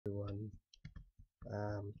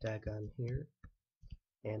Dagon here,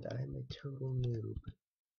 and I'm a total noob,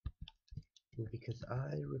 because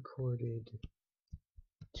I recorded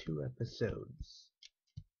 2 episodes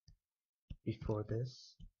before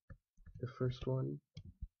this. The first one,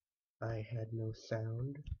 I had no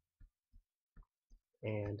sound,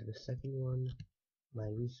 and the second one, my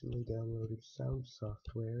recently downloaded sound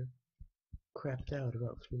software crapped out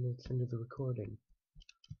about 3 minutes into the recording.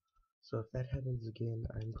 So if that happens again,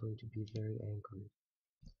 I'm going to be very angry,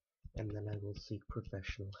 and then I will seek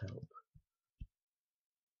professional help.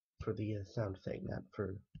 For the sound thing, not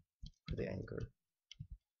for the anger.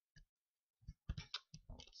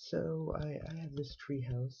 So I have this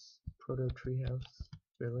treehouse, proto-treehouse,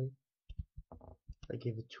 really. I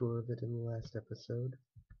gave a tour of it in the last episode.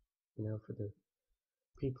 You know, for the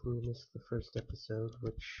people who missed the first episode,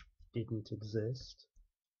 which didn't exist,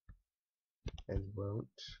 and won't.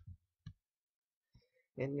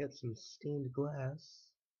 And yet some stained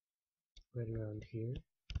glass right around here.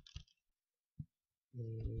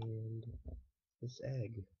 And this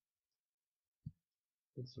egg.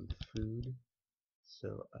 And some food.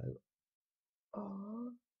 So Aww!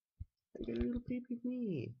 I got a little baby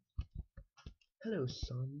me! Hello,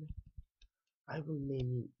 son. I will name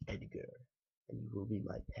you Edgar, and you will be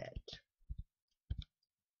my pet.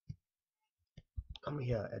 Come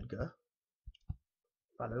here, Edgar.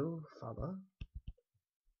 Follow, father.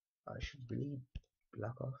 I should really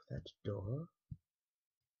block off that door.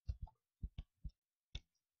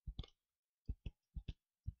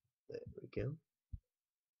 There we go.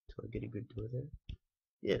 Do I get a good door there?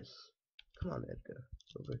 Yes. Come on, Edgar.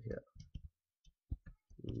 Over here.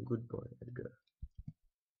 Good boy, Edgar.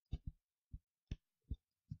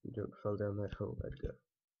 You don't fall down that hole, Edgar.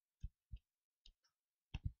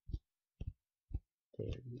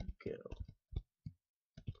 There you go.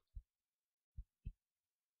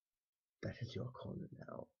 That is your corner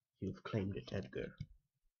now. You've claimed it, Edgar.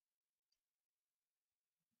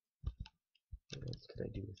 What else could I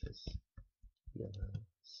do with this yellow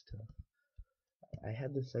stuff? I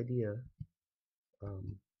had this idea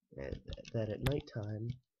that at nighttime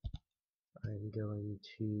I'm going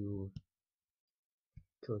to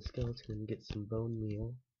kill a skeleton and get some bone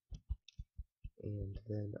meal, and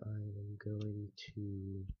then I am going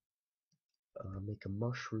to make a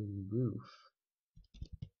mushroom roof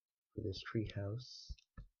for this treehouse.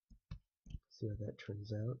 See how that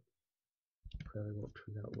turns out. Probably won't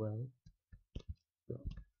turn out well. No,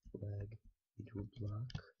 lag into a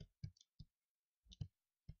block.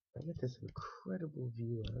 I get this incredible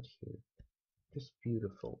view out here. Just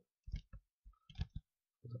beautiful.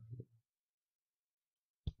 Hold on.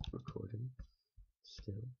 Recording.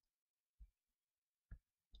 Still.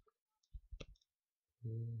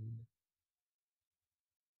 And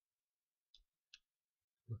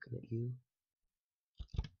looking at you.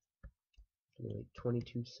 Like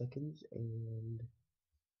 22 seconds and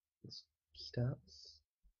it stops.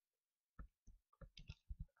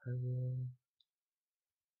 I will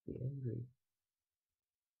be angry.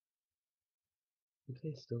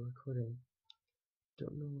 Okay, still recording.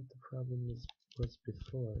 Don't know what the problem was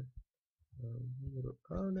before.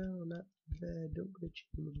 Oh no, not the bed. Don't put you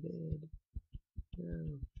in the bed.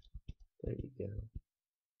 No. There you go.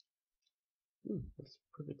 That's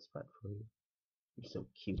a perfect spot for you. You're so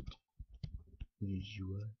cute. Yes,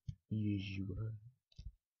 you are. Yes, you are.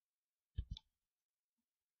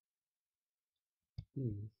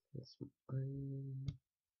 That's some iron.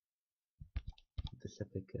 This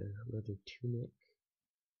epic leather tunic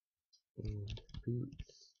and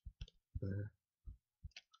boots.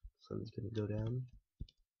 Sun's gonna go down.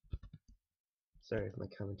 Sorry if my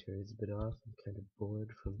commentary is a bit off. I'm kind of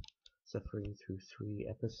bored from suffering through 3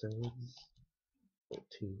 episodes. Well,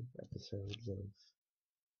 2 episodes of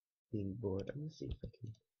being bored. I'm gonna see if I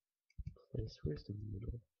can place. Where's the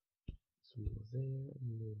middle? So middle there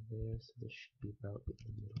and middle there. So this should be about in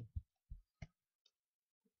the middle.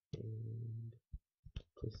 And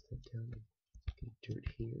place that down. Get dirt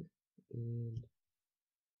here and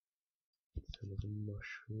get some of the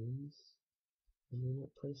mushrooms. And then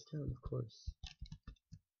it placed down, of course.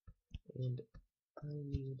 And I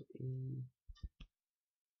need a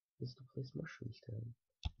place to place mushrooms down.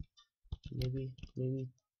 Maybe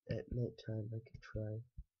at night time I could try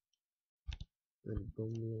and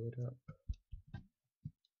bone meal it up.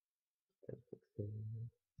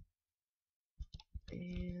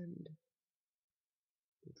 And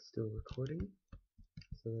it's still recording,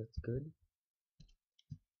 so that's good.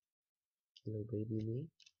 Hello, baby me.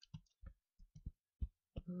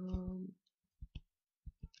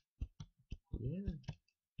 Yeah.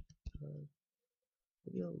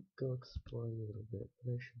 Maybe I'll go exploring a little bit,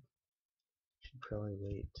 but I should probably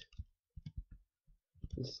wait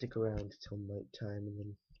and stick around till night time and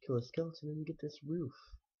then kill a skeleton and get this roof.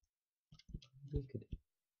 We could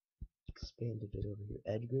expand a bit over here.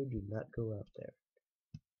 Edgar, do not go out there.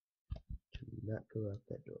 Do not go out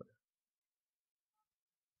that door.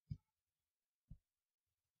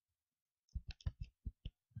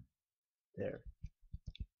 There.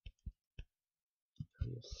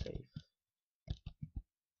 You're safe.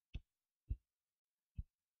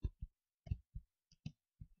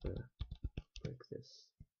 Break this.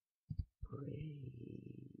 Break.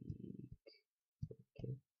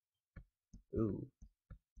 Okay. Ooh.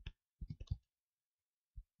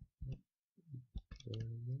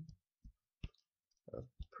 A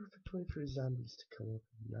perfect way for zombies to come up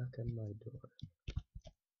and knock on my door.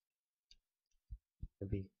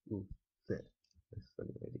 Maybe. Ooh. That's a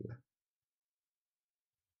funny idea.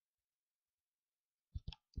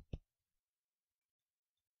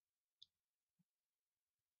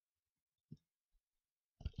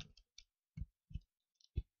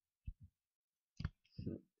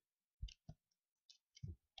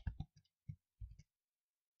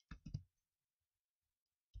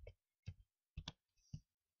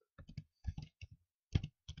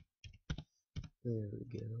 There we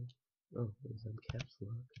go. Oh, there's caps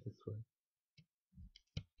lock this way.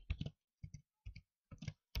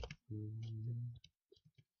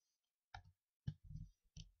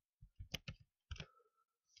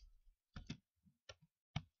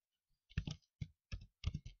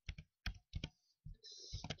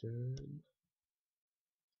 Disturb.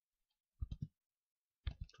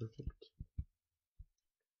 Perfect.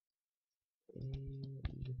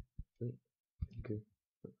 And wait, Edgar.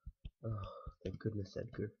 Oh, thank goodness,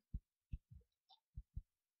 Edgar.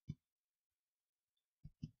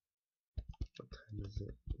 What time is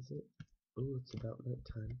it? Is it? Oh, it's about night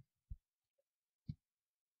time.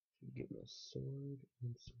 Should get my sword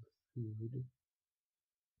and some food.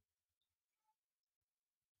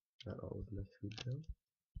 Not all of my food though.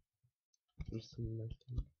 Here's some of my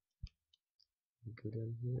food. Go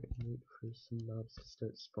down here and wait for some mobs to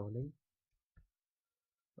start spawning.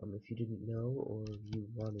 If you didn't know or you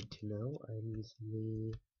wanted to know, I'm using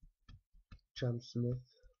the John Smith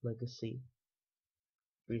Legacy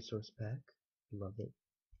resource pack. Love it.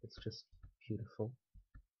 It's just beautiful.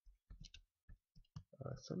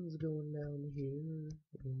 Something's going down here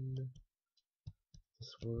in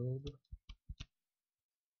this world.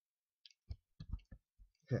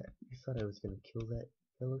 You thought I was gonna kill that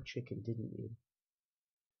yellow chicken, didn't you?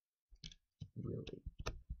 Really?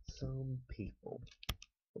 Some people.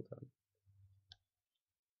 Hold on.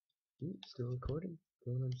 Ooh, still recording.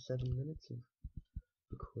 Going on 7 minutes of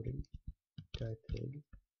recording. Die pig.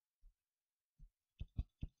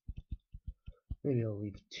 Maybe I'll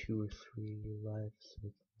leave 2 or 3 live so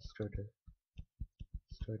we can start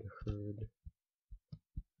a herd.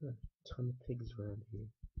 A ton of pigs around here.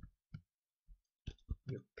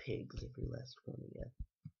 You're pigs, every last one of you.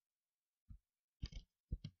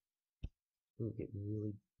 We're getting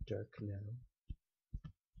really dark now.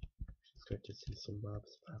 Should start to see some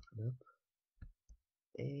mobs popping up.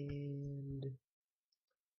 And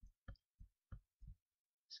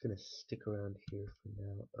just gonna stick around here for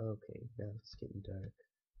now. Okay, now it's getting dark.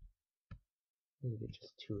 Maybe get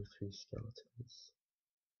just 2 or 3 skeletons.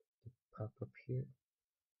 Pop up here.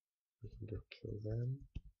 We can go kill them.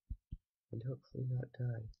 And hopefully not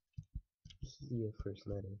die. This is the first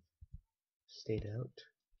night I've stayed out.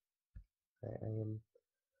 I am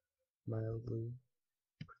mildly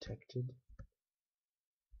protected.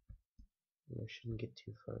 And I shouldn't get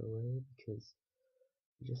too far away because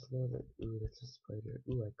you just know that, ooh, that's a spider.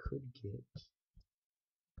 Ooh, I could get,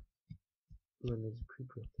 ooh, and there's a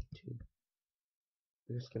creeper up there too.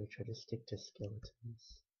 We're just gonna try to stick to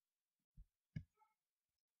skeletons.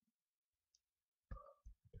 Oh,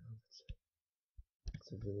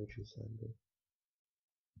 that's a villager zombie.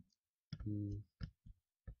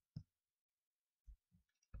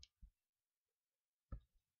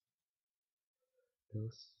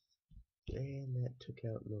 And that took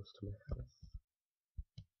out most of my health.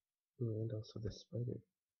 Ooh, and also the spider.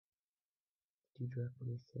 Did you drop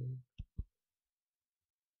anything?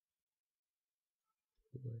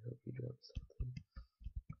 Ooh, I hope you dropped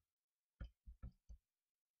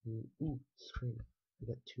something. Ooh, string. I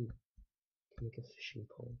got 2. Can make a fishing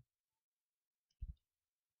pole.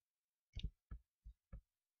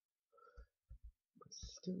 But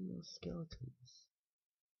still no skeletons.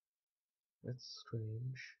 That's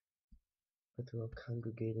strange. But they're all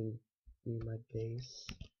congregating near my base.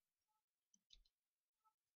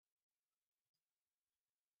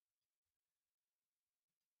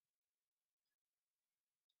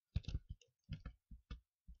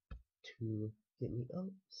 to get me.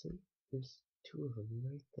 Oh, see? There's two of them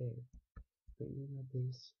right there. Right near my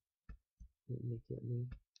base. Let me get me.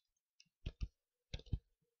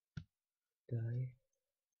 Die.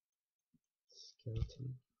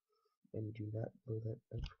 Skeleton. And do not blow that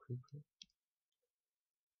up creeper.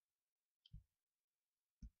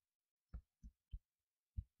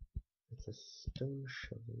 It's a stone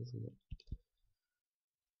shovel, isn't it?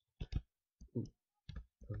 Ooh,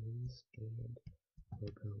 bones and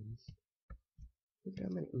more bones. Look at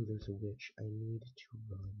how many. Ooh, there's a witch. I need to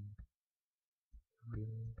run.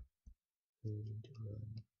 Really, really need to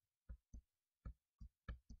run.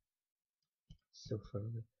 So far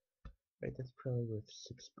away. Right, that's probably worth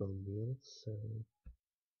 6 bone meals, so it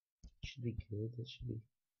should be good. That should be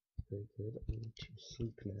very good. I need to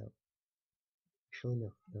sleep now. Actually,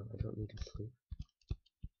 no, I don't need to sleep. I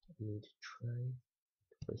need to try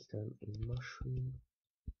to place down a mushroom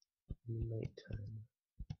in the nighttime.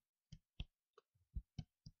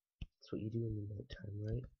 That's what you do in the nighttime,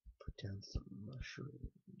 right? Put down some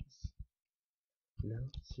mushrooms.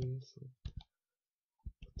 No? Seriously?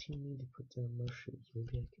 What do you need to put down mushrooms?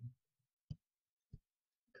 Maybe I can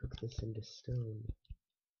cook this into stone.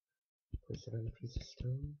 Place it on a piece of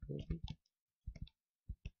stone, maybe?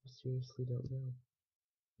 I seriously don't know.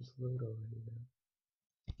 Just load already now.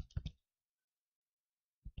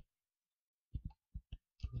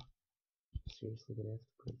 Seriously gonna have to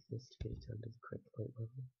break this to get it down to the correct light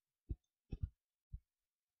level?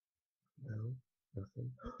 No?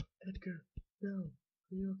 Nothing? Edgar! No!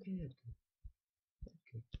 Are you okay, Edgar?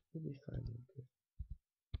 Edgar, you'll be fine, Edgar.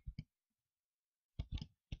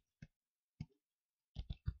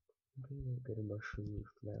 Maybe we'll get a mushroom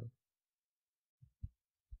roof now.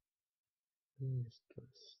 Maybe just go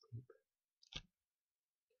to sleep.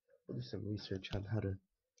 We'll do some research on how to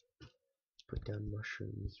put down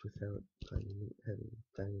mushrooms without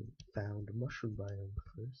having found a mushroom biome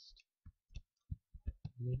first.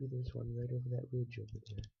 Maybe there's one right over that ridge over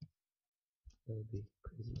there. That would be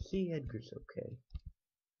crazy. See, Edgar's okay.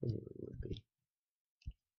 I knew he would be.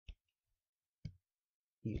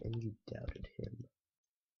 And you doubted him.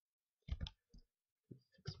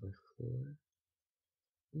 Fix my floor.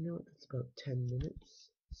 You know what, that's about 10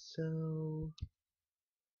 minutes. So,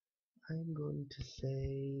 I'm going to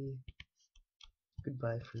say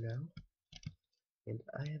goodbye for now. And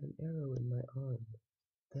I have an arrow in my arm.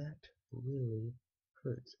 That really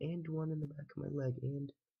hurts. And one in the back of my leg.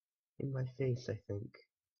 And in my face, I think.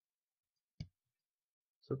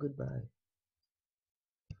 So goodbye,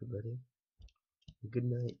 everybody. Good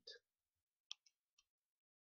night.